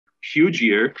huge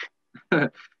year,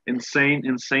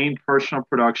 insane personal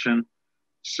production.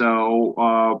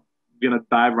 So, gonna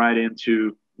dive right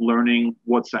into learning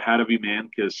what's ahead of you, man.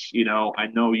 Because I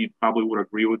know you probably would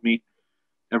agree with me.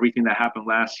 Everything that happened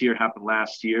last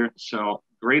year. So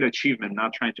great achievement.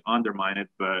 Not trying to undermine it,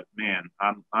 but man,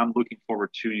 I'm looking forward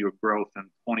to your growth in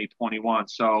 2021.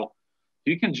 So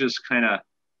you can just kind of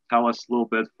tell us a little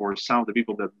bit for some of the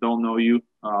people that don't know you.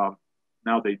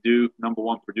 Now they do. Number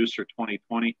one producer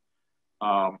 2020.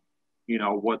 Um,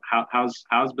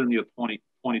 how's been your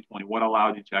 2020? What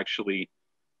allowed you to actually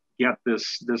get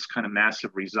this kind of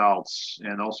massive results?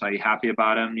 And also, are you happy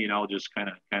about them? Just kind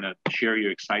of share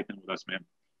your excitement with us, man.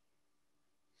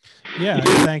 Yeah,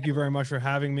 thank you very much for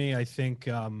having me. I think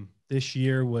this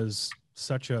year was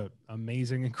such a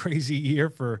amazing and crazy year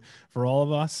for all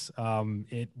of us.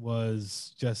 It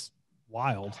was just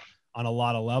wild on a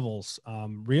lot of levels.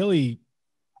 Really,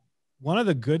 one of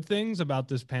the good things about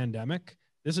this pandemic,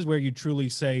 this is where you truly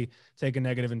say take a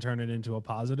negative and turn it into a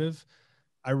positive.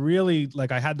 I really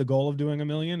like I had the goal of doing a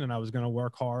million and I was going to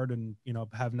work hard and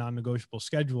have non-negotiable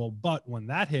schedule, but when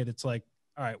that hit it's like,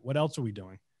 all right, what else are we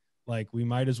doing? Like we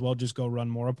might as well just go run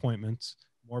more appointments.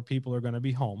 More people are going to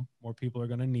be home, more people are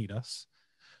going to need us.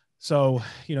 So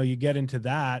you get into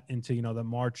that into the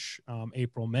March,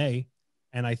 April, May,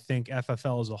 and I think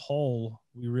FFL as a whole,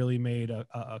 we really made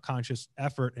a conscious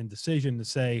effort and decision to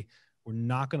say we're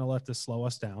not going to let this slow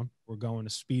us down. We're going to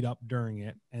speed up during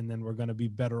it, and then we're going to be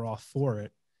better off for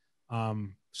it.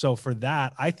 So for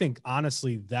that, I think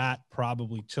honestly, that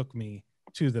probably took me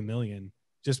to the million,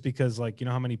 just because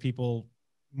how many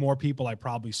more people I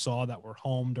probably saw that were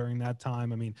home during that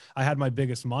time. I mean, I had my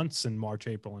biggest months in March,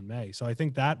 April, and May. So I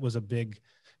think that was a big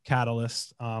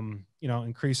catalyst,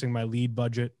 increasing my lead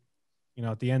budget.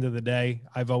 At the end of the day,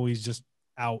 I've always just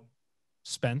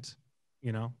outspent,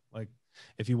 like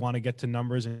if you want to get to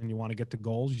numbers and you want to get to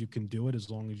goals, you can do it as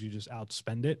long as you just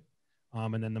outspend it.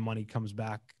 And then the money comes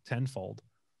back tenfold.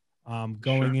 Going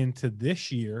Sure. into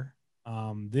this year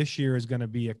is going to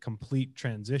be a complete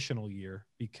transitional year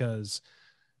because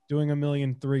doing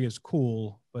 1,000,003 is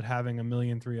cool, but having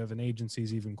 1,000,003 of an agency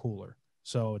is even cooler.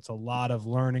 So it's a lot of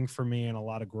learning for me and a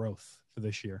lot of growth for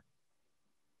this year.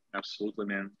 Absolutely,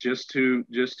 man. Just to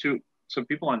so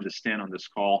people understand on this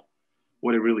call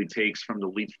what it really takes from the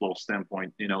lead flow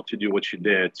standpoint, to do what you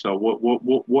did. So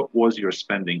what was your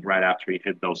spending right after you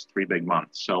hit those 3 big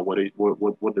months? So what did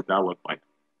that look like?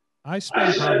 I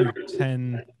spend probably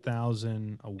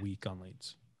 10,000 a week on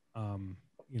leads.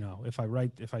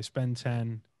 If I spend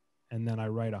 10 and then I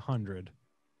write 100,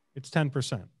 it's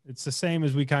 10%. It's the same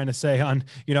as we kind of say on,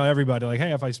 everybody like,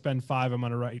 hey, if I spend 5, I'm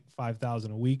going to write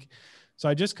 5,000 a week. So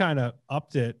I just kind of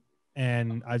upped it,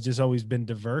 and I've just always been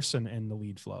diverse in the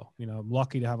lead flow. I'm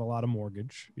lucky to have a lot of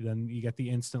mortgage. Then you get the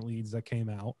instant leads that came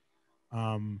out,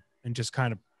 and just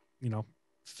kind of,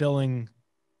 filling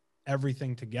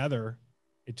everything together.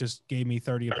 It just gave me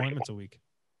 30 appointments a week.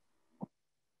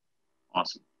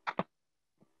 Awesome.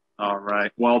 All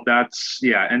right. Well, that's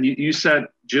yeah. And you said,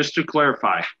 just to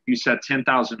clarify, you said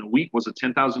 10,000 a week. Was it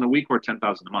 10,000 a week or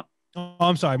 10,000 a month? Oh,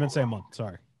 I'm sorry. I meant to say a month.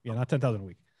 Sorry. Yeah, not 10,000 a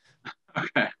week.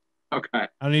 Okay. Okay. I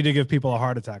don't need to give people a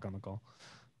heart attack on the call.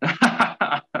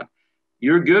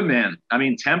 You're good, man. I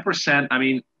mean, 10%. I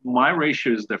mean, my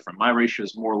ratio is different. My ratio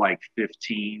is more like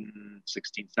 15,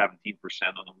 16, 17%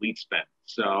 on the lead spend.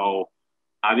 So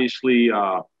obviously,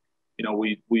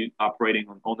 we operating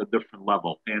on a different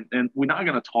level, and we're not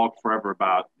going to talk forever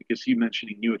about, because you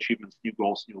mentioning new achievements, new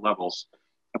goals, new levels,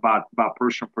 about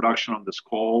personal production on this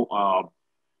call.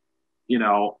 You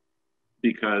know,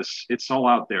 because it's all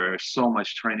out there. There's so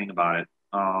much training about it.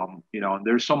 And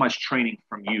there's so much training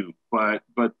from you. But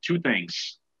two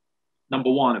things. Number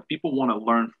one, if people want to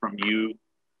learn from you,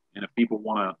 and if people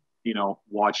want to,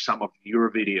 watch some of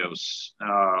your videos,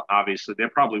 obviously they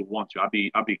probably want to.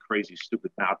 I'd be crazy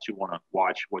stupid not to want to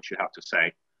watch what you have to say.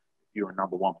 If you're a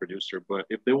number one producer, but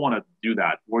if they want to do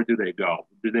that, where do they go?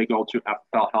 Do they go to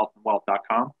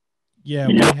flhealthandwealth.com? Yeah,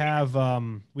 we have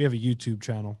a YouTube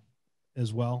channel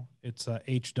as well. It's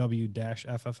hw-ffl.com.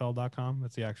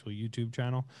 That's the actual YouTube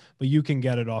channel, but you can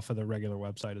get it off of the regular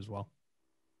website as well.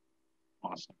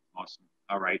 Awesome. Awesome.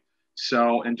 All right.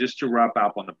 So, and just to wrap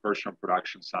up on the personal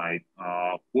production side,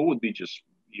 what would be just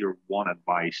your one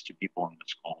advice to people on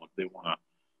this call if they want to?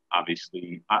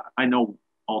 Obviously, I know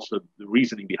also the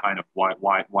reasoning behind of why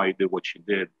you did what you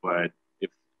did, but if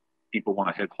people want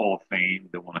to hit Hall of Fame,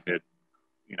 they want to hit,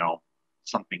 you know,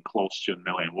 something close to a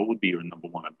million, what would be your number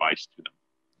one advice to them?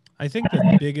 I think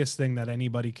the biggest thing that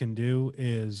anybody can do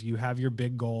is you have your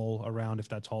big goal around, if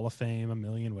that's Hall of Fame, a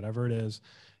million, whatever it is.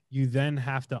 You then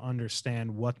have to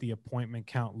understand what the appointment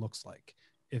count looks like.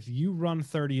 if you run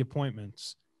 30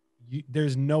 appointments,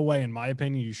 there's no way, in my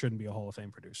opinion, you shouldn't be a Hall of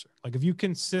Fame producer. Like if you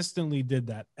consistently did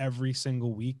that every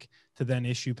single week to then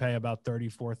issue pay about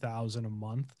 34,000 a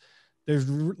month, there's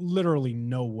literally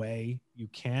no way you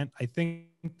can't. I think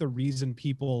the reason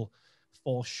people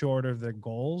fall short of their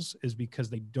goals is because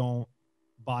they don't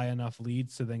buy enough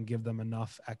leads to then give them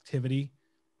enough activity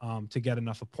to get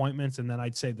enough appointments. And then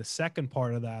I'd say the second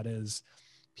part of that is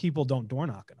people don't door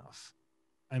knock enough.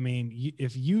 I mean,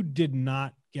 if you did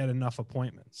not get enough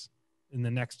appointments in the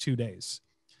next 2 days,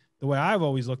 the way I've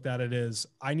always looked at it is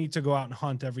I need to go out and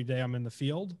hunt every day I'm in the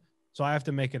field. So I have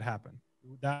to make it happen.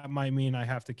 That might mean I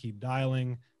have to keep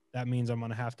dialing. That means I'm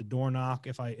going to have to door knock.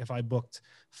 If I booked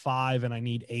 5 and I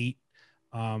need 8,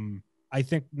 I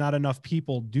think not enough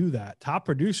people do that. Top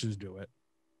producers do it.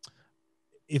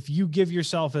 If you give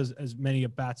yourself as many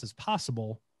at bats as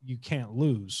possible, you can't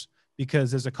lose,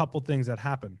 because there's a couple things that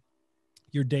happen.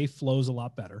 Your day flows a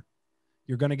lot better.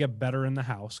 You're going to get better in the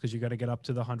house because you got to get up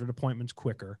to the 100 appointments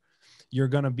quicker. You're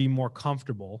going to be more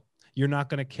comfortable. You're not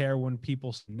going to care when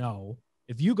people say no.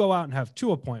 If you go out and have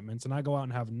 2 appointments and I go out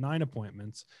and have 9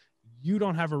 appointments, you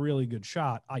don't have a really good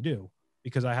shot. I do,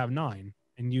 because I have 9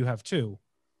 and you have 2.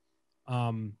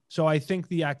 So I think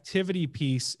the activity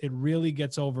piece, it really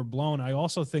gets overblown. I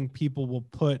also think people will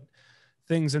put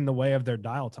things in the way of their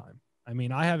dial time. I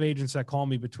mean, I have agents that call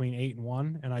me between 8 and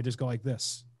 1 and I just go like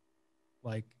this,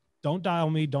 like, don't dial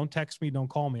me, don't text me, don't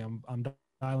call me. I'm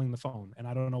dialing the phone, and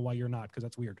I don't know why you're not, because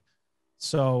that's weird.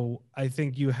 So I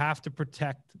think you have to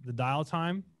protect the dial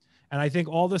time. And I think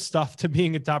all this stuff to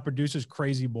being a top producer is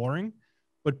crazy boring,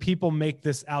 but people make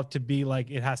this out to be like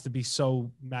it has to be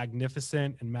so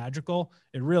magnificent and magical.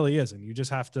 It really isn't. You just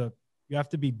have to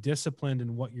be disciplined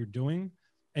in what you're doing,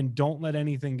 and don't let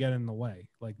anything get in the way.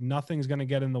 Like nothing's going to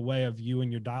get in the way of you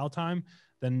and your dial time.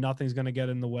 Then nothing's going to get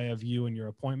in the way of you and your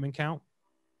appointment count.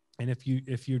 And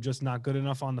if you're just not good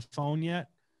enough on the phone yet,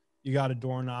 you got to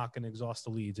door knock and exhaust the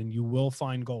leads, and you will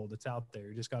find gold. It's out there.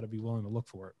 You just got to be willing to look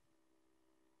for it.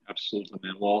 Absolutely,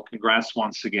 man. Well, congrats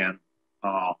once again.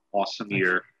 Awesome Thanks.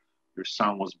 year. Your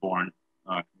son was born.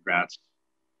 Congrats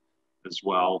as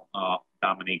well,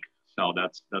 Dominique. So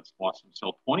that's awesome.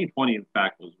 So 2020, in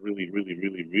fact, was really, really,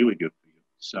 really, really good for you.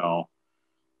 So,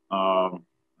 I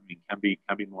mean, can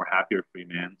be more happier for you,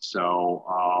 man. So,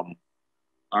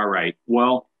 all right.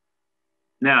 Well,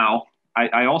 now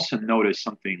I also noticed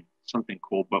something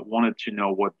cool, but wanted to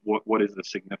know what is the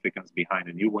significance behind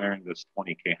it. You wearing this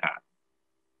 20K hat?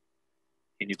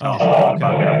 Can you tell us something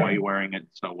about it? Why are you wearing it?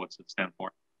 So what's it stand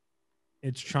for?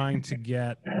 It's trying to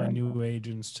get my new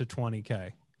agents to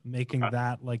 20K, making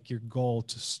that like your goal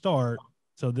to start.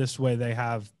 So this way they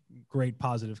have great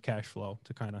positive cash flow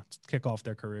to kind of kick off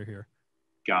their career here.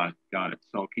 Got it.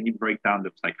 So can you break down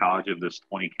the psychology of this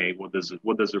 20K? What does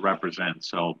it represent?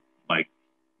 So like,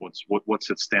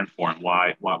 what's it stand for, and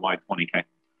why 20K?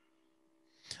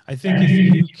 I think if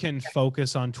you can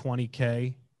focus on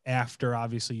 20K after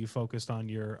obviously you focused on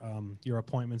your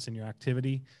appointments and your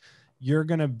activity, you're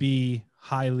going to be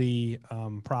highly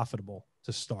profitable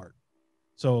to start.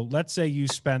 So let's say you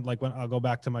spent, like, when I'll go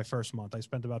back to my first month, I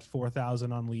spent about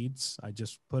 4,000 on leads. I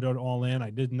just put it all in. I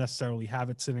didn't necessarily have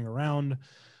it sitting around,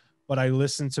 but I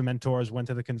listened to mentors, went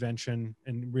to the convention,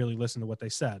 and really listened to what they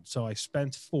said. So I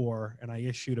spent 4 and I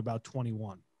issued about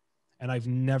 21, and I've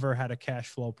never had a cash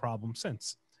flow problem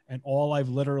since. And all I've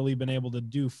literally been able to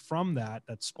do from that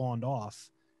spawned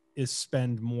off is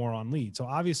spend more on leads. So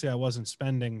obviously I wasn't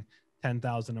spending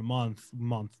 10,000 a month,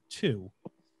 month 2,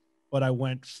 but I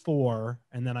went 4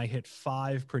 and then I hit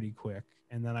 5 pretty quick.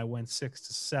 And then I went 6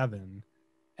 to 7.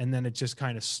 And then it just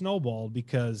kind of snowballed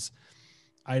because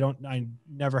I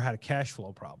never had a cash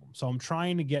flow problem. So I'm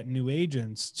trying to get new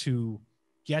agents to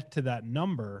get to that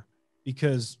number,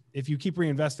 because if you keep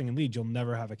reinvesting in leads, you'll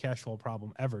never have a cash flow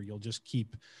problem ever. You'll just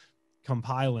keep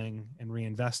compiling and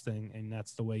reinvesting, and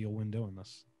that's the way you'll win doing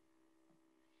this.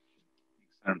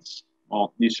 Makes sense.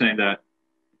 Well, you're saying that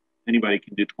anybody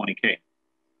can do 20K.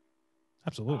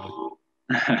 Absolutely.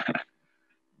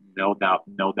 No doubt.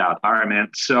 All right, man.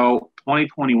 So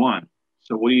 2021.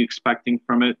 So what are you expecting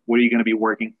from it? What are you going to be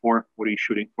working for? What are you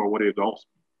shooting for? What are your goals?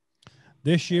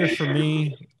 This year for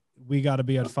me, we got to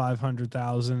be at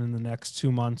 500,000 in the next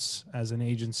 2 months as an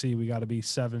agency. We got to be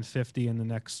 750 in the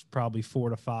next probably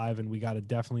 4 to 5. And we got to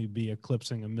definitely be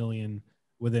eclipsing 1 million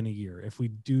within a year. If we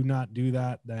do not do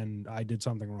that, then I did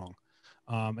something wrong.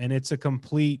 And it's a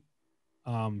complete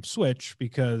switch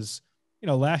because,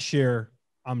 last year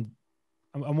I'm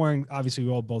wearing, obviously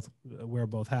we all both wear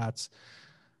both hats.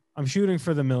 I'm shooting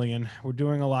for the 1 million. We're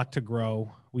doing a lot to grow.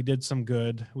 We did some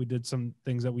good. We did some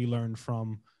things that we learned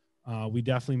from. We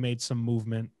definitely made some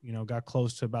movement, got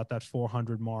close to about that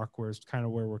 400 mark, where it's kind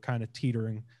of where we're kind of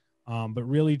teetering, but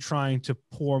really trying to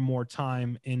pour more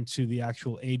time into the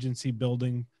actual agency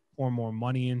building, pour more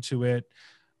money into it,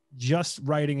 just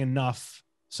writing enough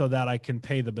so that I can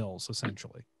pay the bills,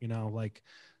 essentially, like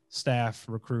staff,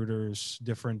 recruiters,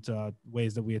 different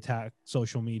ways that we attack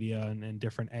social media and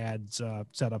different ads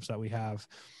setups that we have.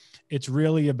 It's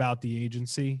really about the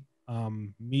agency.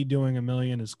 Me doing $1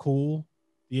 million is cool.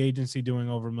 The agency doing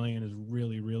over $1 million is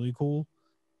really, really cool.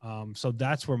 So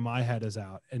that's where my head is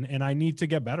out, and I need to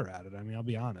get better at it. I mean, I'll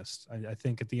be honest. I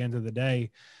think at the end of the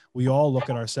day, we all look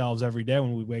at ourselves every day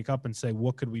when we wake up and say,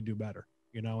 what could we do better?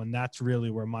 And that's really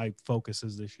where my focus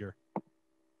is this year.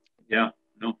 Yeah,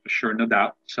 no, for sure, no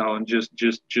doubt. So, and just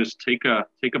take a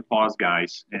pause,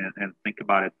 guys, and think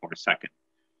about it for a second.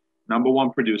 Number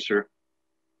one producer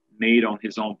made on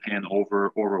his own pen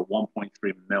over 1.3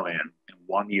 million in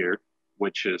 1 year,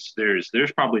 which is there's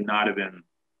probably not even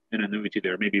an annuity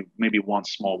there. Maybe one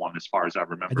small one, as far as I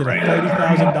remember. I did a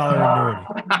 $30,000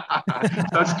 annuity.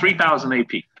 So that's 3,000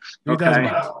 AP. Okay.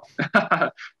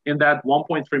 In that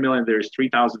 1.3 million, there's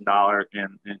 $3,000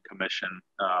 in commission.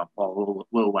 Well,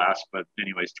 a little less, but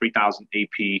anyways, 3,000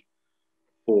 AP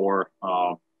for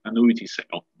annuity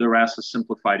sale. The rest is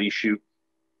simplified issue.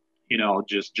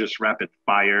 Just rapid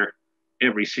fire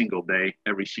every single day,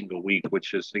 every single week,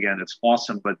 which is, again, it's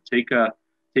awesome. But take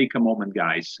a moment,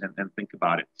 guys, and think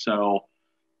about it. So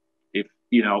if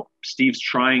Steve's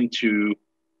trying to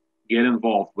get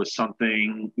involved with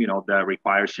something that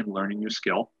requires him learning new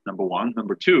skill, number one.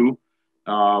 Number two,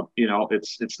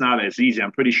 it's not as easy.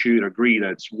 I'm pretty sure you'd agree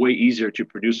that it's way easier to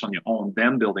produce on your own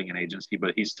than building an agency,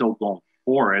 but he's still going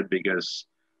for it because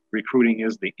recruiting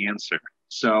is the answer.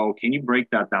 So can you break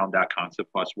that down, that concept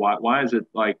for us? Why is it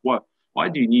like, why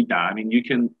do you need that? I mean, you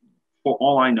can, for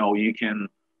all I know, you can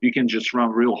just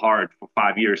run real hard for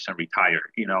 5 years and retire,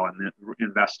 and then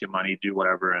invest your money, do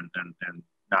whatever, and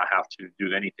not have to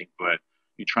do anything. But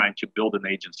you're trying to build an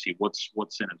agency. What's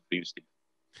in it for you, Steve?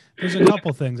 There's a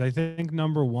couple things. I think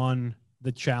number one,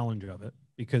 the challenge of it,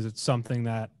 because it's something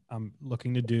that I'm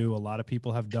looking to do. A lot of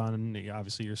people have done,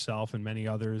 obviously yourself and many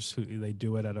others who they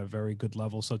do it at a very good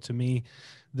level. So to me,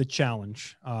 the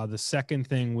challenge. The second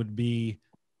thing would be,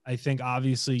 I think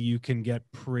obviously you can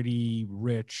get pretty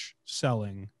rich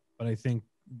selling, but I think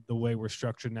the way we're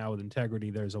structured now with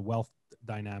integrity, there's a wealth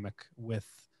dynamic with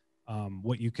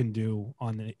what you can do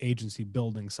on the agency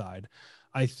building side.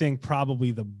 I think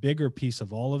probably the bigger piece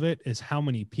of all of it is how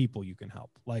many people you can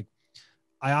help. Like,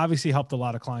 I obviously helped a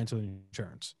lot of clients with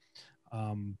insurance,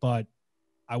 but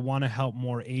I want to help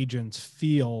more agents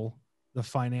feel the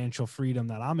financial freedom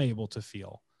that I'm able to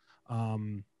feel.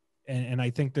 And I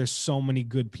think there's so many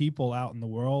good people out in the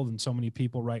world and so many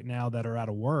people right now that are out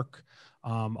of work.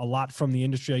 A lot from the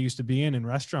industry I used to be in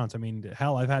restaurants. I mean,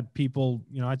 hell, I've had people,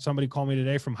 I had somebody call me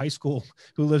today from high school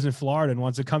who lives in Florida and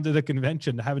wants to come to the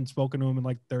convention. I haven't spoken to him in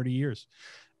like 30 years.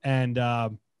 And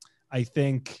I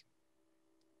think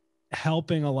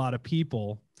helping a lot of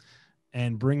people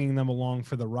and bringing them along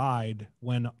for the ride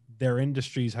when their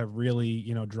industries have really,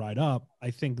 dried up,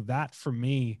 I think that for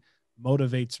me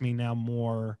motivates me now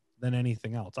more than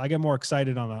anything else. I get more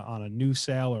excited on a new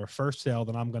sale or a first sale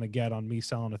than I'm going to get on me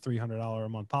selling a $300 a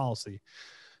month policy,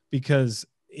 because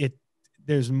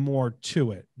there's more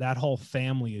to it. That whole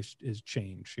family is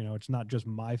changed. It's not just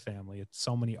my family, it's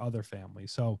so many other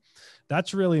families. So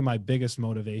that's really my biggest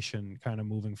motivation kind of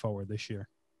moving forward this year.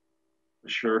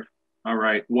 Sure. All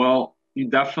right. Well, you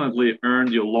definitely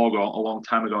earned your logo a long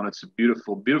time ago, and it's a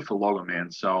beautiful, beautiful logo,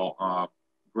 man. So,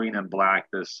 green and black.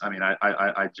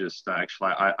 I just actually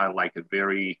I like it,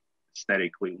 very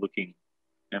aesthetically looking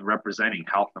and representing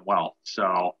health and wealth.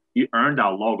 So you earned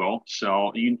our logo.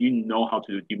 So you know how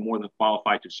to be more than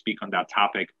qualified to speak on that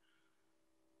topic.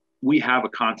 We have a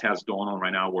contest going on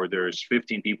right now where there's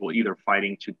 15 people either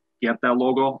fighting to get that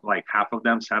logo, like half of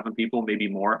them, 7 people, maybe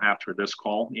more after this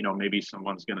call. Maybe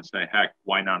someone's going to say, heck,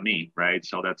 why not me? Right.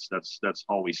 So that's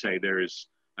all we say.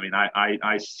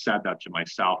 I said that to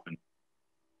myself in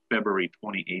February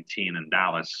 2018 in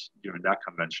Dallas during that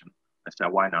convention. I said,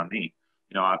 why not me?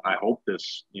 I hope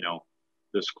this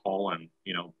call, and,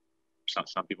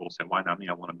 some people say, why not me?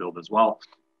 I want to build as well.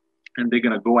 And they're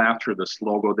going to go after this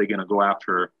logo. They're going to go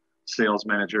after sales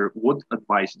manager. What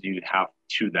advice do you have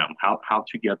to them? How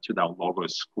to get to that logo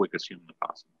as quick as humanly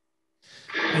possible?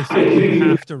 I think you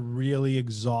have to really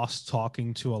exhaust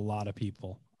talking to a lot of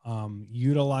people.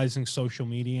 Utilizing social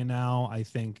media now, I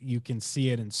think you can see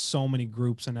it in so many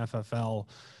groups in FFL.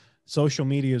 Social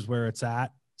media is where it's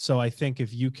at. So I think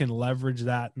if you can leverage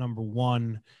that, number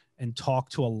one, and talk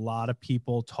to a lot of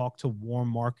people, talk to warm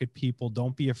market people.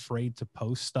 Don't be afraid to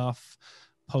post stuff,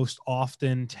 post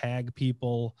often, tag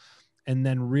people, and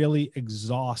then really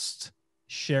exhaust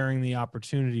sharing the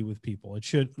opportunity with people. It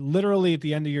should literally, at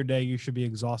the end of your day, you should be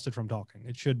exhausted from talking.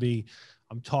 It should be,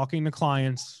 I'm talking to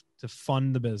clients to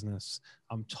fund the business.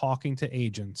 I'm talking to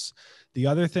agents. The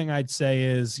other thing I'd say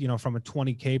is, you know, from a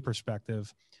 20K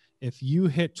perspective, if you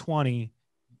hit 20,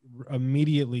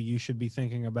 immediately you should be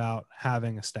thinking about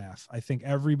having a staff. I think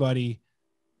everybody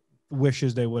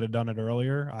wishes they would have done it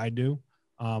earlier. I do.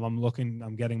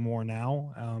 I'm getting more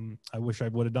now. I wish I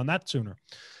would have done that sooner.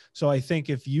 So I think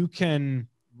if you can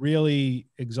really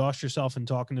exhaust yourself in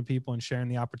talking to people and sharing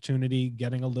the opportunity,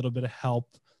 getting a little bit of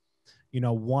help, you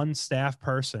know, one staff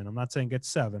person, I'm not saying get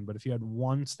 7, but if you had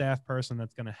one staff person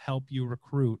that's going to help you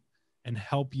recruit and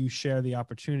help you share the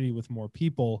opportunity with more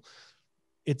people,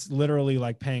 it's literally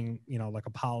like paying, you know, like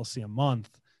a policy a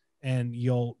month, and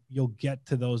you'll get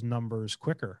to those numbers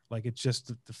quicker. Like, it's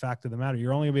just the fact of the matter.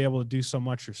 You're only gonna be able to do so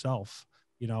much yourself,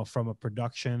 you know, from a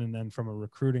production and then from a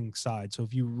recruiting side. So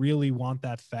if you really want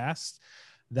that fast,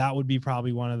 that would be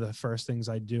probably one of the first things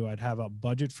I'd do. I'd have a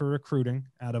budget for recruiting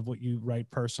out of what you write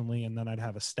personally, and then I'd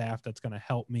have a staff that's going to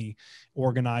help me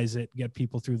organize it, get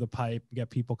people through the pipe, get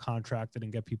people contracted,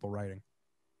 and get people writing.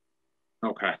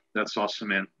 Okay, that's awesome,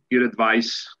 man. Good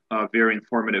advice. Very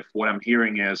informative. What I'm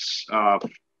hearing is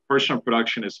personal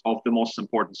production is of the most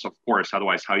importance, of course.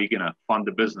 Otherwise, how are you going to fund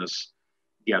the business?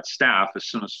 Get staff as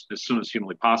soon as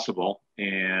humanly possible.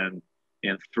 And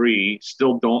 3,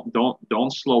 still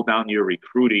don't slow down your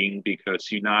recruiting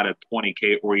because you're not at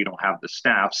 20K or you don't have the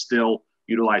staff. Still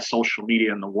utilize social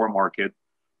media in the war market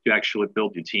to actually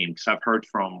build your team. Because I've heard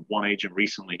from one agent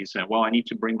recently, he said, well, I need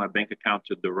to bring my bank account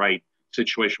to the right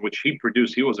situation, which he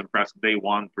produced. He was impressed. Day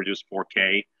one, produced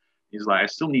 4K. He's like, I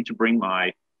still need to bring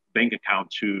my bank account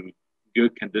to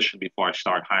good condition before I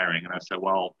start hiring. And I said,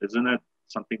 well, isn't it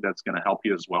something that's going to help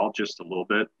you as well, just a little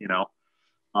bit, you know?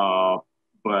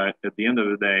 But at the end of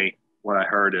the day, what I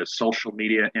heard is social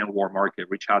media and war market.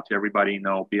 Reach out to everybody you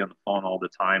know, be on the phone all the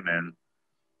time, and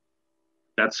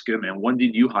that's good, man. When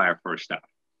did you hire first staff?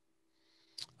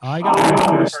 I got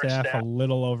my first staff a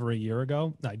little over a year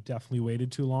ago. I definitely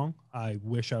waited too long. I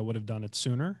wish I would have done it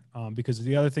sooner, because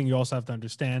the other thing you also have to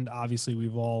understand, obviously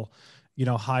we've all, you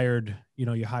know, hired, you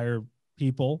know, you hire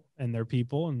people and they're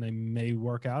people and they may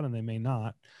work out and they may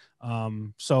not.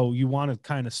 So you want to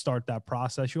kind of start that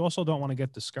process. You also don't want to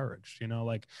get discouraged, you know,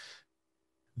 like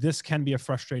this can be a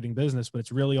frustrating business, but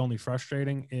it's really only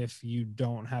frustrating if you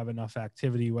don't have enough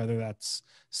activity, whether that's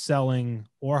selling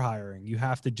or hiring.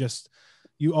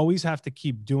 You always have to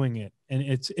keep doing it. And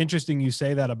it's interesting you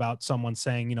say that about someone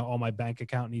saying, you know, oh, my bank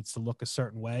account needs to look a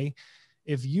certain way.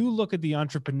 If you look at the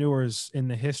entrepreneurs in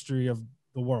the history of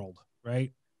the world,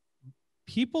 right?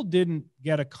 People didn't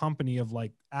get a company of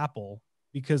like Apple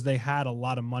because they had a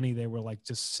lot of money they were like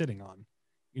just sitting on.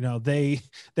 You know, they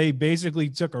basically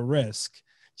took a risk,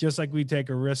 just like we take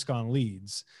a risk on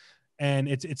leads. And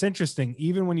it's interesting.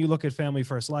 Even when you look at Family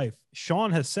First Life,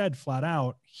 Sean has said flat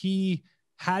out, he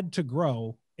had to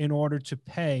grow in order to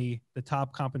pay the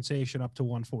top compensation up to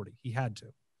 140. He had to.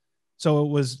 So it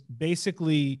was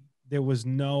basically, it was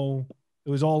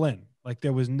all in. Like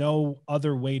there was no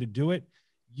other way to do it.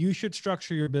 You should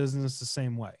structure your business the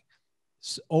same way.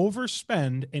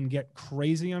 Overspend and get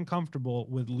crazy uncomfortable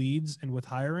with leads and with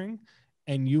hiring,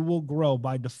 and you will grow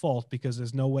by default because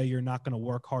there's no way you're not going to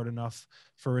work hard enough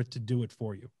for it to do it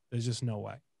for you. There's just no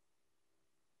way.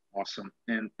 Awesome.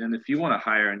 And if you want to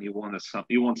hire and you want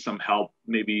some help,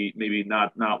 maybe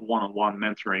not one-on-one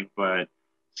mentoring, but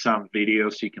some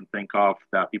videos you can think of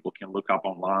that people can look up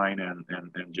online and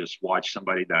just watch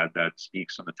somebody that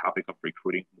speaks on the topic of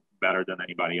recruiting better than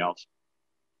anybody else.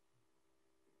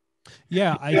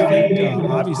 Yeah, I think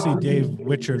obviously Dave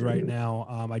Wichard right now.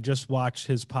 I just watched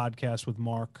his podcast with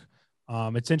Mark.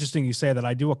 It's interesting you say that.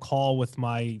 I do a call with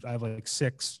I have like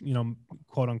 6, you know,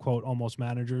 quote unquote, almost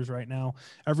managers right now.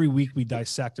 Every week we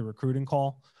dissect a recruiting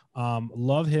call.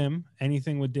 Love him.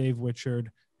 Anything with Dave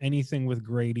Wichard, anything with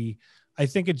Grady. I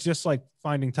think it's just like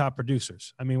finding top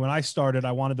producers. I mean, when I started,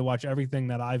 I wanted to watch everything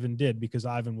that Ivan did because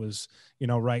Ivan was, you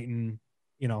know, writing,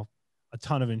 you know, a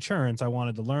ton of insurance. I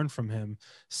wanted to learn from him.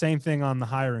 Same thing on the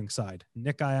hiring side.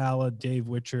 Nick Ayala, Dave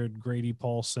Wichard, Grady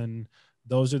Paulson.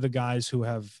 Those are the guys who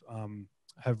have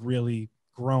really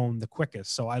grown the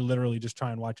quickest. So I literally just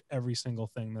try and watch every single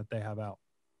thing that they have out.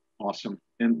 Awesome.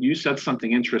 And you said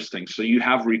something interesting. So you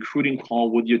have recruiting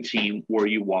call with your team where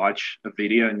you watch a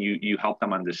video and you help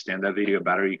them understand that video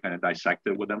better. You kind of dissect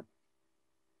it with them.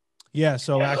 Yeah.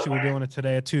 So actually we're doing it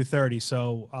today at 2:30.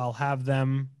 So I'll have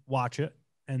them watch it.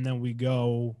 And then we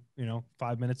go,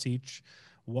 5 minutes each,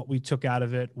 what we took out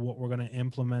of it, what we're going to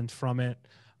implement from it.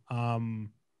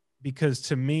 Because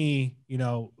to me,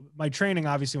 my training,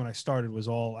 obviously when I started was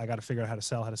all, I got to figure out how to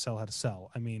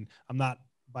sell. I mean, I'm not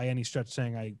by any stretch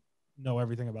saying I know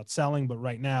everything about selling, but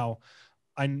right now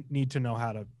I need to know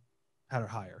how to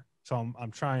hire. So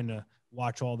I'm trying to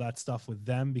watch all that stuff with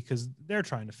them because they're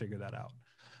trying to figure that out.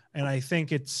 And I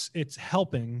think it's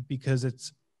helping because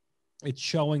it's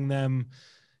showing them,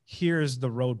 here's the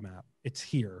roadmap. It's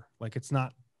here. Like, it's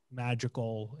not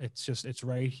magical. It's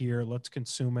right here. Let's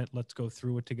consume it. Let's go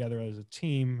through it together as a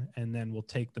team. And then we'll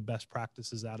take the best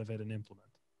practices out of it and implement.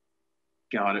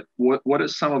 Got it. What are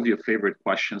some of your favorite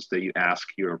questions that you ask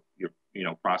your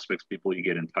prospects, people you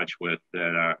get in touch with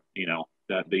that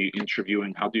that they're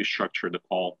interviewing? How do you structure the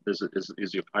call?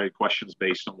 Is your questions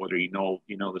based on whether you know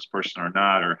this person or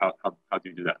not, or how do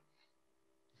you do that?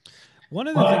 One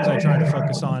of the things I try to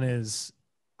focus on is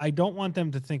I don't want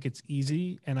them to think it's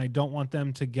easy, and I don't want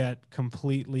them to get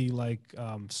completely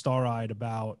star-eyed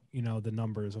about the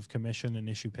numbers of commission and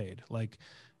issue paid. Like,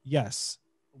 yes,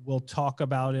 we'll talk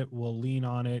about it. We'll lean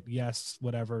on it. Yes,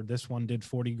 whatever. This one did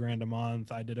 40 grand a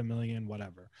month. I did $1 million,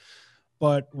 whatever.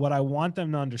 But what I want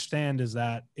them to understand is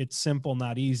that it's simple,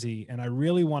 not easy. And I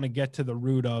really want to get to the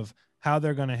root of how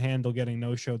they're going to handle getting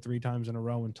no-showed 3 times in a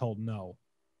row and told no.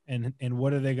 And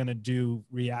what are they going to do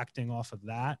reacting off of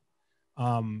that?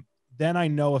 Then I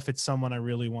know if it's someone I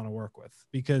really want to work with,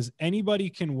 because anybody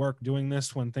can work doing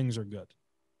this when things are good,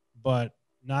 but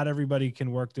not everybody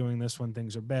can work doing this when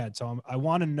things are bad. So I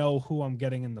want to know who I'm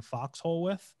getting in the foxhole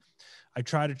with. I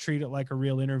try to treat it like a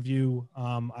real interview.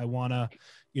 I want to,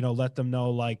 let them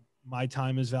know like my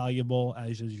time is valuable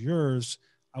as is yours.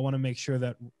 I want to make sure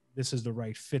that this is the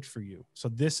right fit for you. So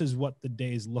this is what the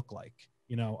days look like.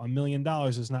 $1 million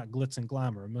is not glitz and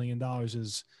glamour. $1 million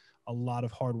is a lot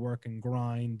of hard work and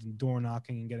grind and door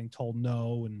knocking and getting told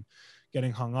no and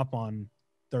getting hung up on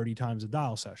 30 times a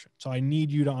dial session. So I need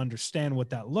you to understand what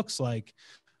that looks like.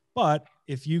 But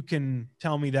if you can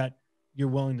tell me that you're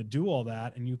willing to do all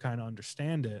that and you kind of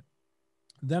understand it,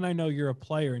 then I know you're a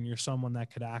player and you're someone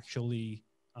that could actually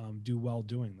do well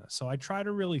doing this. So I try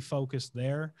to really focus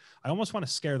there. I almost want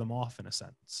to scare them off in a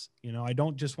sense. I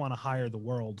don't just want to hire the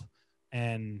world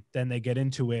and then they get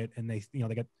into it and they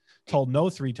get told no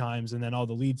 3 times and then, oh,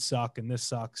 the leads suck and this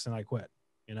sucks and I quit,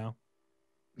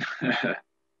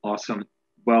 Awesome.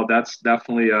 Well, that's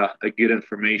definitely a good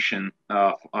information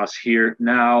for us here.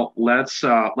 Now let's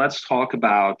talk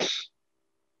about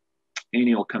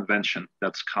annual convention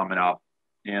that's coming up.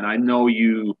 And I know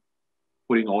you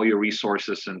putting all your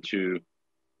resources into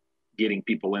getting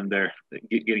people in there,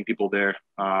 getting people there.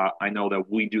 I know that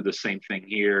we do the same thing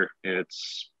here.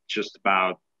 It's just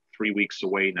about 3 weeks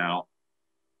away now.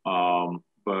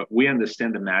 But we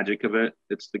understand the magic of it.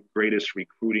 It's the greatest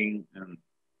recruiting and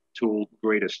tool,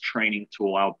 greatest training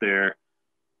tool out there,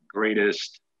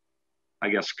 greatest, I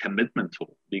guess, commitment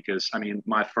tool. Because I mean,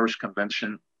 my first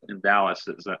convention in Dallas,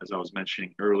 as I was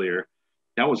mentioning earlier,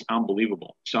 that was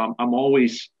unbelievable. So I'm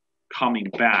always coming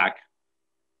back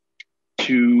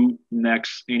to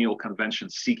next annual convention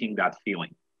seeking that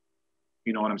feeling.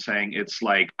 You know what I'm saying? It's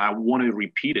like I want to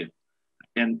repeat it,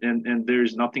 and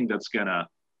there's nothing that's gonna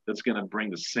bring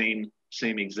the same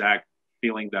exact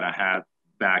feeling that I had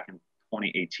back in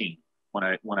 2018 when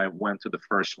I went to the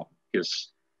first one,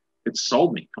 because it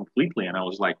sold me completely, and I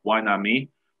was like, why not me?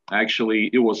 Actually,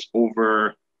 it was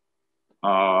over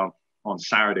on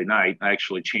Saturday night. I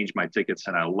actually changed my tickets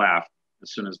and I left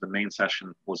as soon as the main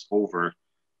session was over.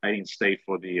 I didn't stay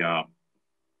for the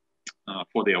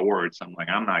awards. I'm like,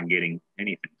 I'm not getting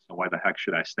anything, so why the heck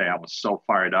should I stay? I was so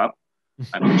fired up.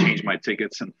 I changed my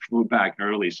tickets and flew back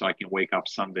early so I can wake up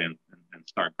Sunday and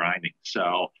start grinding.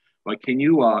 So, but can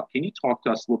you talk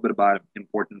to us a little bit about the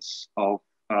importance of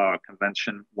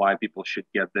convention, why people should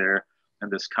get there, and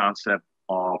this concept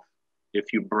of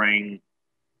if you bring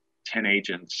 10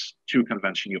 agents to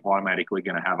convention, you're automatically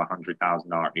going to have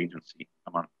 $100,000 agency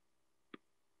a month.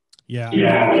 Yeah.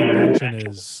 Convention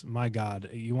is, my God,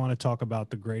 you want to talk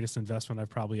about the greatest investment I've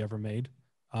probably ever made.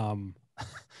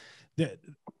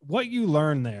 What you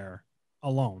learn there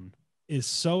alone is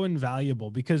so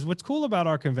invaluable, because what's cool about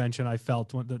our convention, I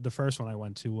felt when the first one I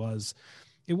went to, was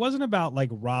it wasn't about like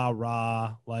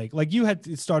rah, like you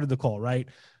had started the call, right?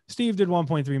 Steve did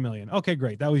 1.3 million. Okay,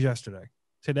 great. That was yesterday.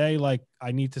 Today, like,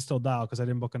 I need to still dial because I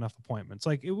didn't book enough appointments.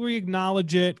 Like, we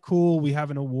acknowledge it. Cool. We have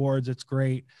an awards. It's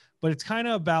great. But it's kind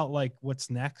of about like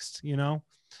what's next,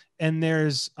 and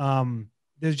there's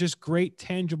just great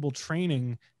tangible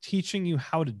training teaching you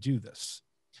how to do this.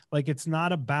 Like, it's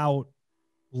not about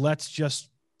let's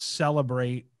just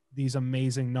celebrate these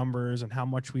amazing numbers and how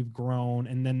much we've grown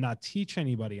and then not teach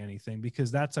anybody anything,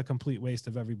 because that's a complete waste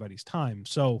of everybody's time.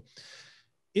 So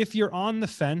if you're on the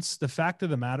fence, the fact of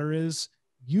the matter is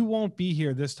you won't be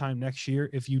here this time next year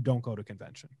if you don't go to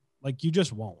convention. Like, you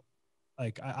just won't.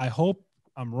 Like, I hope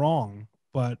I'm wrong,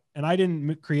 but, and I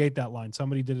didn't create that line.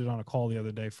 Somebody did it on a call the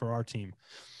other day for our team.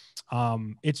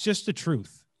 It's just the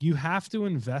truth. You have to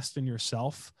invest in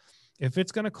yourself. If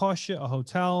it's going to cost you a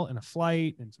hotel and a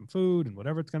flight and some food and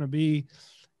whatever it's going to be,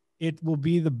 it will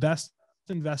be the best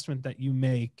investment that you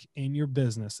make in your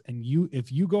business. And you,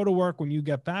 if you go to work when you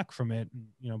get back from it,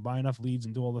 you know, buy enough leads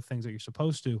and do all the things that you're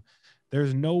supposed to,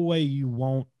 there's no way you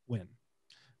won't win.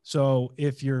 So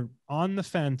if you're on the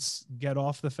fence, get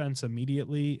off the fence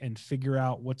immediately and figure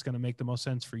out what's going to make the most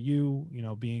sense for you. You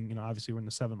know, being, you know, obviously we're in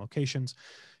the 7 locations.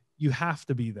 You have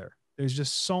to be there. There's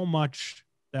just so much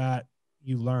that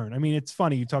you learn. I mean, it's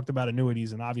funny. You talked about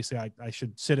annuities, and obviously I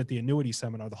should sit at the annuity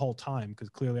seminar the whole time because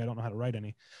clearly I don't know how to write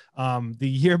any. The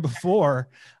year before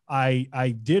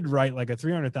I did write like a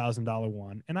 $300,000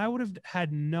 one, and I would have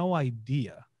had no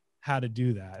idea how to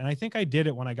do that. And I think I did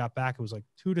it when I got back. It was like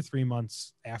 2 to 3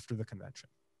 months after the convention.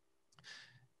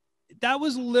 That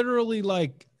was literally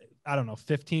like, I don't know,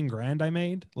 15 grand I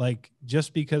made, like,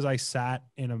 just because I sat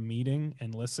in a meeting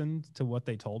and listened to what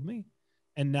they told me.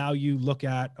 And now you look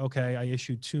at, okay, I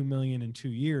issued 2 million in 2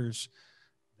 years.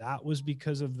 That was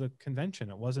because of the convention.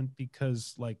 It wasn't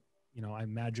because, like, you know, I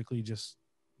magically just,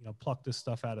 you know, plucked this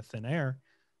stuff out of thin air.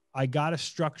 I got a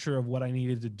structure of what I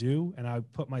needed to do, and I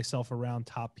put myself around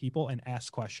top people and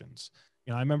asked questions.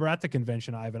 You know, I remember at the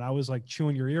convention, Ivan, I was like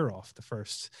chewing your ear off the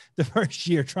first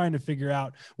year trying to figure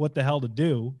out what the hell to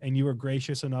do. And you were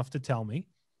gracious enough to tell me.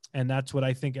 And that's what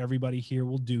I think everybody here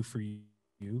will do for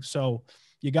you. So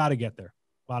you got to get there.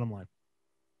 Bottom line.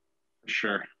 For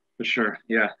sure. For sure.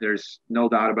 Yeah, there's no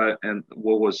doubt about it. And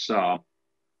what was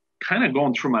kind of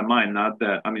going through my mind, not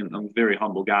that, I mean, I'm a very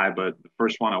humble guy, but the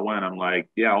first one I went, I'm like,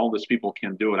 yeah, all these people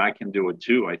can do it. I can do it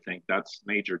too. I think that's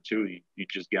major too. You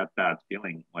just get that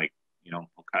feeling like, you know,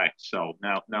 okay, so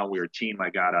now we're a team. I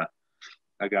gotta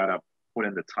put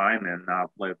in the time and not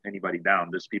let anybody down.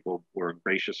 These people were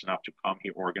gracious enough to come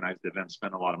here, organize the event,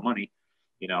 spend a lot of money.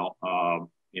 You know,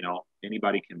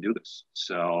 anybody can do this.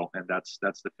 So, and that's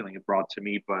the feeling it brought to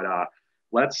me. But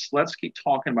let's keep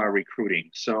talking about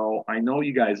recruiting. So I know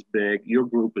you guys big. Your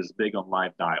group is big on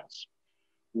live dials.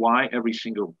 Why every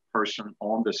single person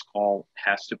on this call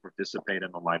has to participate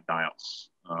in the live dials?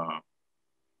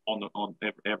 On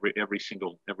every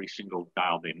single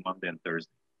dial day, Monday and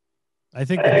Thursday. I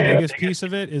think the biggest piece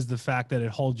of it is the fact that it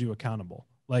holds you accountable.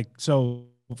 Like, so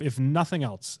if nothing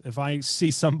else, if I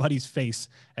see somebody's face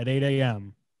at 8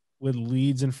 a.m. with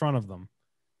leads in front of them,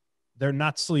 they're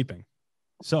not sleeping.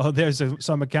 So there's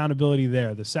some accountability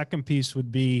there. The second piece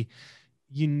would be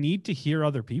you need to hear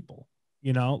other people.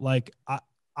 You know, like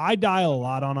I dial a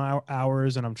lot on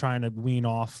hours, and I'm trying to wean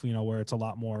off, you know, where it's a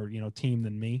lot more, you know, team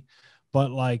than me. But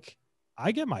like,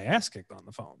 I get my ass kicked on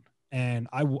the phone. And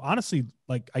I honestly,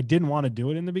 like, I didn't want to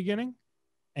do it in the beginning.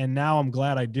 And now I'm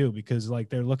glad I do, because like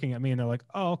they're looking at me and they're like,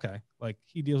 oh, okay. Like,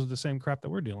 he deals with the same crap that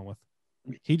we're dealing with.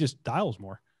 He just dials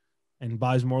more and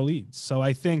buys more leads. So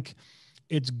I think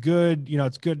it's good, you know,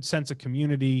 it's good sense of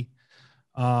community.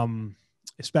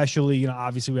 Especially, you know,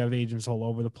 obviously we have agents all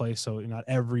over the place. So not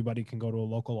everybody can go to a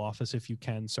local office. If you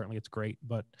can, certainly it's great.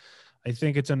 But I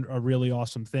think it's a really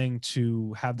awesome thing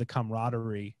to have the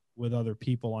camaraderie with other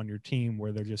people on your team,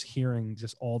 where they're just hearing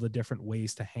just all the different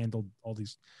ways to handle all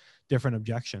these different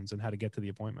objections and how to get to the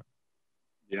appointment.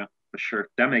 Yeah, for sure.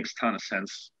 That makes a ton of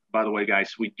sense. By the way,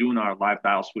 guys, we do our live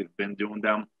dials. We've been doing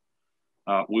them.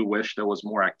 We wish there was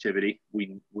more activity.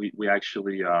 We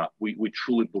actually we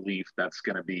truly believe that's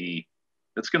going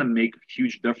to make a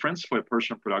huge difference for a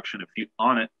personal production if you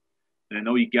on it. And I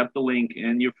know you get the link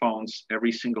in your phones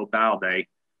every single dial day,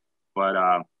 but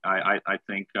I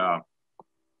think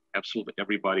absolutely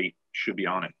everybody should be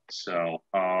on it. So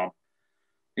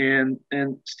and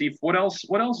Steve, what else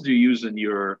do you use in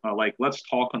your like? Let's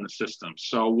talk on the system.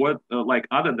 So what like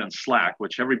other than Slack,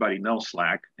 which everybody knows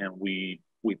Slack, and we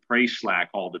praise Slack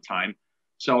all the time.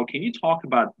 So can you talk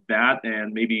about that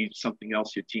and maybe something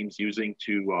else your team's using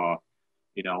to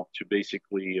you know, to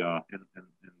basically in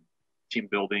team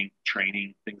building,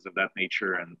 training, things of that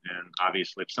nature. And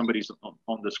obviously, if somebody's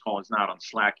on this call is not on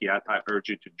Slack yet, I urge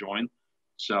you to join.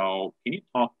 So can you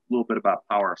talk a little bit about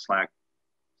power of Slack,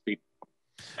 Steve?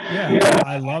 Yeah,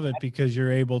 I love it because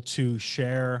you're able to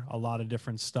share a lot of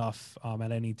different stuff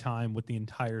at any time with the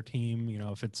entire team. You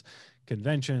know, if it's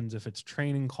conventions, if it's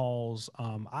training calls,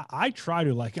 I try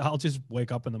to, like, I'll just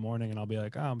wake up in the morning and I'll be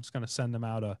like, oh, I'm just going to send them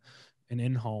out an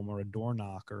in-home or a door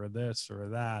knock or a this or a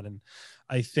that. And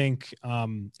I think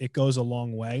it goes a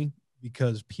long way,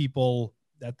 because people,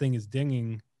 that thing is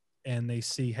dinging and they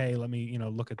see, hey, let me,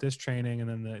 look at this training. And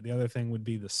then the other thing would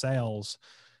be the sales.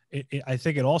 I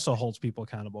think it also holds people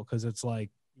accountable, because it's like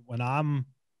when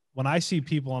I see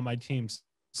people on my team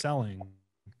selling,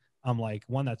 I'm like,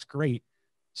 one, that's great.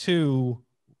 Two,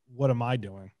 what am I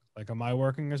doing? Like, am I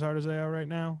working as hard as they are right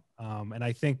now? And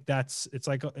I think it's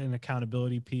like an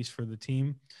accountability piece for the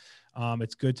team.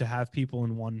 It's good to have people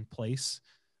in one place.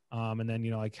 And then,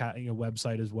 like,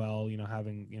 website as well,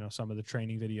 having, some of the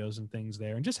training videos and things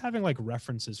there, and just having like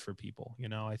references for people,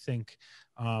 I think,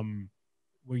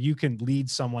 where you can lead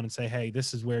someone and say, hey,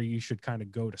 this is where you should kind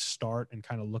of go to start and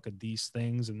kind of look at these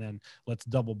things. And then let's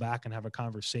double back and have a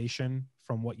conversation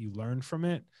from what you learned from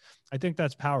it. I think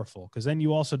that's powerful, because then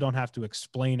you also don't have to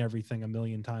explain everything a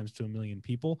million times to a million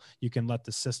people. You can let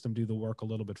the system do the work a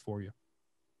little bit for you.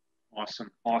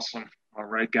 Awesome. Awesome. All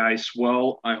right, guys.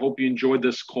 Well, I hope you enjoyed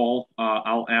this call.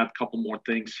 I'll add a couple more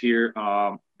things here,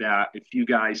 that if you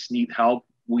guys need help,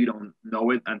 we don't know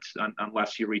it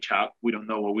unless you reach out. We don't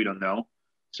know what we don't know.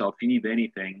 So if you need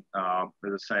anything, as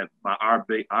I said,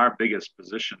 our biggest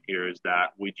position here is that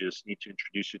we just need to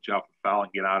introduce you to Alpha File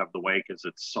and get out of the way, because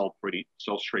it's so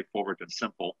straightforward and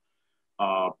simple.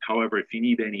 However, if you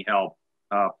need any help,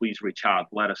 please reach out.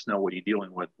 Let us know what you're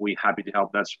dealing with. We're happy to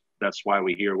help. That's why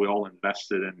we're here. We all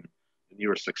invested in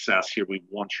your success here. We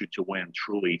want you to win.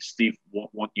 Truly, Steve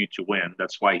want you to win.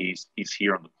 That's why he's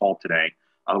here on the call today.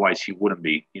 Otherwise, he wouldn't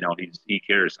be. He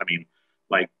cares. I mean,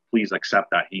 like, please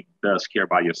accept that he does care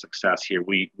about your success here.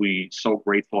 We so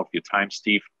grateful of your time,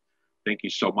 Steve. Thank you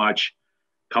so much.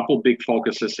 Couple big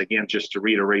focuses again, just to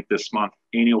reiterate this month: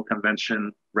 annual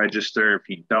convention, register. If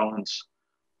you don't,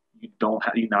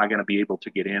 you're not going to be able to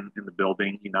get in the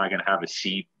building. You're not going to have a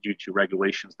seat due to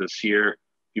regulations this year.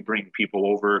 You bring people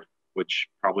over, which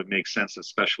probably makes sense,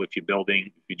 especially if you're building.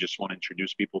 If you just want to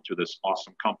introduce people to this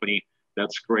awesome company,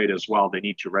 that's great as well. They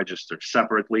need to register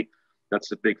separately.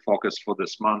 That's a big focus for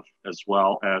this month, as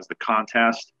well as the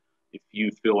contest. If you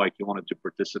feel like you wanted to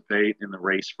participate in the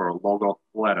race for a logo,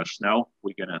 let us know.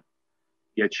 We're going to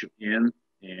get you in.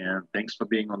 And thanks for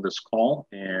being on this call.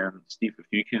 And Steve, if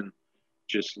you can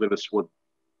just leave us with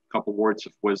a couple words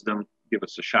of wisdom, give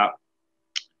us a shout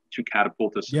to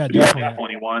catapult us into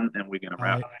 2021, and we're going to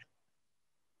wrap.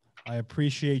 I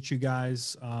appreciate you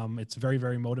guys. It's very,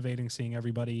 very motivating seeing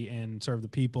everybody and serve the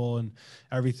people and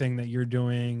everything that you're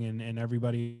doing, and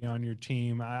everybody on your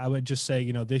team. I would just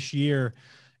say, this year,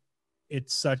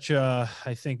 it's such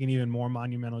I think, an even more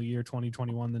monumental year,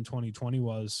 2021, than 2020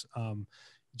 was.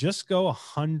 Just go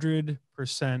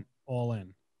 100% all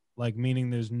in, like, meaning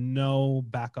there's no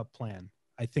backup plan.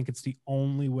 I think it's the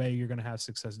only way you're going to have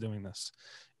success doing this.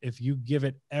 If you give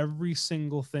it every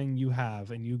single thing you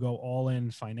have and you go all in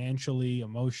financially,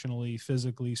 emotionally,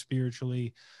 physically,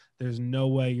 spiritually, there's no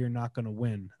way you're not going to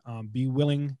win. Be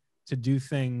willing to do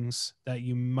things that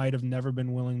you might have never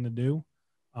been willing to do.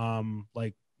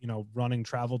 Like, running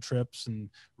travel trips and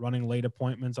running late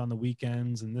appointments on the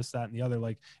weekends and this, that, and the other.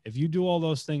 Like, if you do all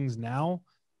those things now,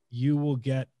 you will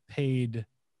get paid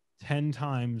 10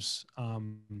 times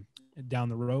down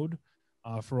the road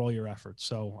for all your efforts.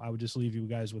 So I would just leave you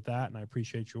guys with that, and I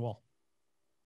appreciate you all.